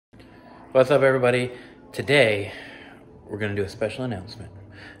What's up, everybody? Today we're gonna do a special announcement.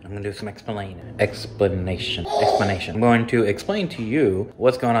 I'm gonna do some explanation. I'm going to explain to you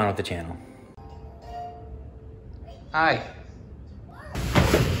what's going on with the channel. Hi.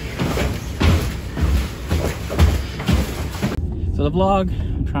 So the vlog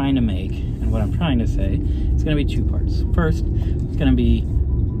I'm trying to make, and what I'm trying to say, it's gonna be two parts. First, it's gonna be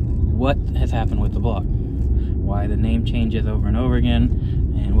what has happened with the vlog, why the name changes over and over again,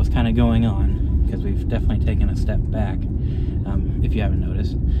 and what's kind of going on, because we've definitely taken a step back, if you haven't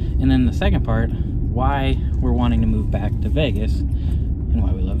noticed. And then the second part, why we're wanting to move back to Vegas, and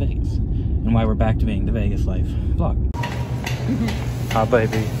why we love Vegas, and why we're back to being the Vegas life vlog. Ah,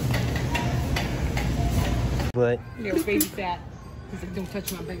 baby. But your baby fat. He's like, don't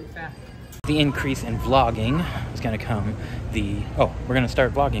touch my baby fat. The increase in vlogging is gonna come. We're gonna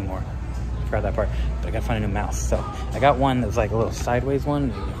start vlogging more. Forgot that part, but I gotta find a new mouse. So I got one that's like a little sideways one.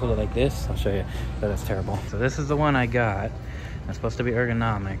 You hold it like this. I'll show you. But that's terrible. So this is the one I got. It's supposed to be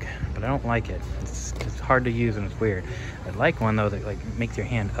ergonomic, but I don't like it. It's hard to use and it's weird. I like one though that like makes your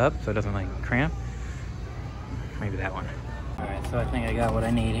hand up so it doesn't like cramp. Maybe that one. All right, so I think I got what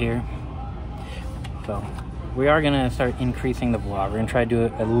I need here. So we are gonna start increasing the vlog. We're gonna try to do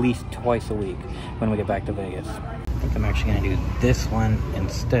it at least twice a week when we get back to Vegas. I think I'm actually gonna do this one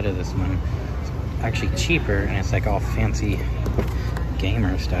instead of this one. It's actually cheaper and it's like all fancy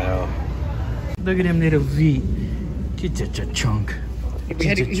gamer style. Look at him little feet. Just a chunk.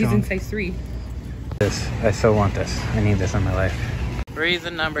 He's in size 3. I so want this. I need this in my life.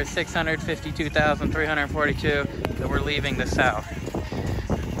 Reason number 652,342 that we're leaving the South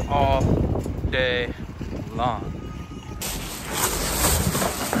all day long.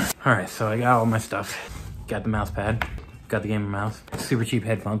 All right, so I got all my stuff. Got the mouse pad, got the gamer mouse, super cheap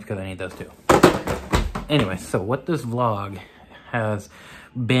headphones because I need those too. Anyway, so what this vlog has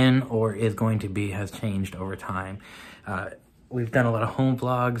been or is going to be has changed over time. We've done a lot of home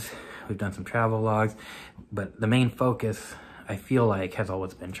vlogs, we've done some travel vlogs, but the main focus I feel like has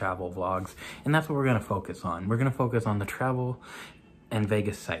always been travel vlogs, and that's what we're gonna focus on. We're gonna focus on the travel and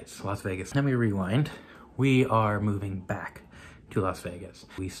Vegas sites, Las Vegas. Let me rewind. We are moving back to Las Vegas.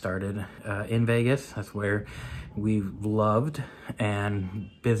 We started in Vegas. That's where we've loved, and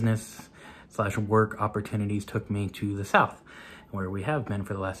business/work opportunities took me to the South, where we have been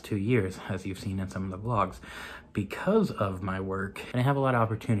for the last 2 years, as you've seen in some of the vlogs. Because of my work, and I have a lot of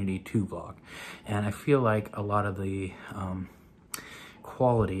opportunity to vlog, and I feel like a lot of the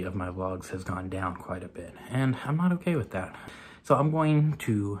quality of my vlogs has gone down quite a bit, and I'm not okay with that. So I'm going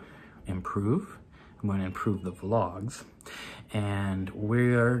to improve. I'm going to improve the vlogs, and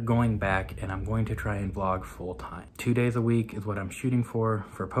we're going back, and I'm going to try and vlog full time. 2 days a week is what I'm shooting for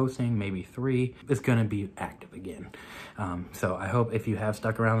posting, maybe 3. It's going to be active again. So I hope if you have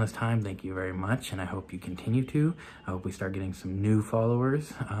stuck around this time, thank you very much, and I hope you continue to. I hope we start getting some new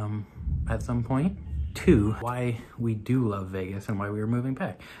followers at some point. 2, why we do love Vegas and why we are moving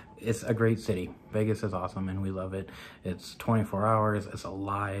back. It's a great city. Vegas is awesome and we love it. It's 24 hours, it's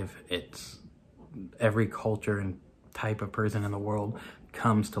alive, it's every culture and type of person in the world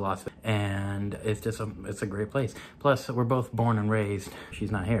comes to Las Vegas, and it's just it's a great place. Plus, we're both born and raised.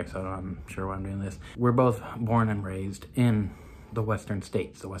 She's not here, so I'm sure why I'm doing this. We're both born and raised in the western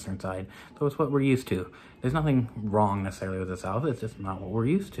states, the western side, so it's what we're used to. There's nothing wrong necessarily with the South, it's just not what we're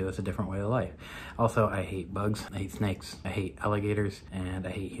used to. It's a different way of life. Also, I hate bugs, I hate snakes, I hate alligators, and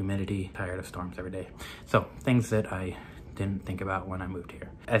I hate humidity. I'm tired of storms every day. So things that I didn't think about when I moved here.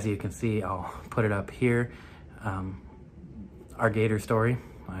 As you can see, I'll put it up here. Our gator story,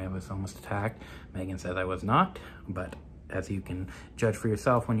 I was almost attacked. Megan says I was not, but as you can judge for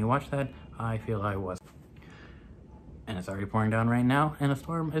yourself when you watch that, I feel I was. And it's already pouring down right now, and a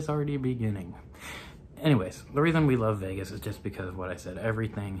storm is already beginning. Anyways, the reason we love Vegas is just because of what I said.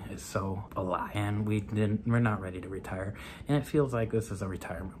 Everything is so alive, and we're not ready to retire, and it feels like this is a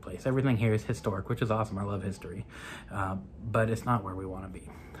retirement place. Everything here is historic, which is awesome. I love history, but it's not where we want to be.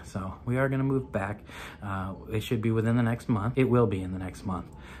 So we are going to move back. It should be within the next month. It will be in the next month.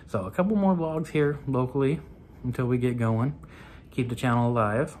 So a couple more vlogs here locally until we get going. Keep the channel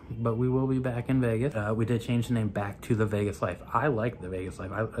alive, but we will be back in Vegas. We did change the name back to the Vegas Life. I like the Vegas Life.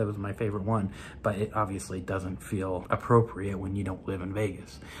 It was my favorite one, but it obviously doesn't feel appropriate when you don't live in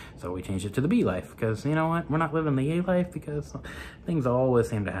Vegas. So we changed it to the B Life, because you know what? We're not living the A Life because things always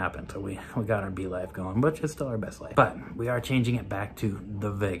seem to happen. So we got our B Life going, which is still our best life. But we are changing it back to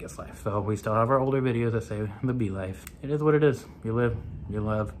the Vegas Life. So we still have our older videos that say the B Life. It is what it is. You live, you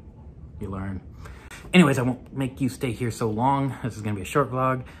love, you learn. anyways, I won't make you stay here so long. This is gonna be a short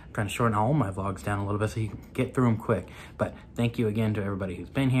vlog. I'm trying to shorten all my vlogs down a little bit so you can get through them quick. But thank you again to everybody who's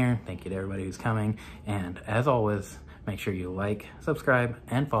been here. Thank you to everybody who's coming. And as always, make sure you like, subscribe,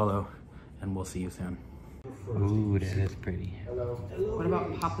 and follow, and we'll see you soon. Ooh, that is pretty. What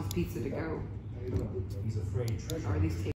about Papa's Pizza to go? Are these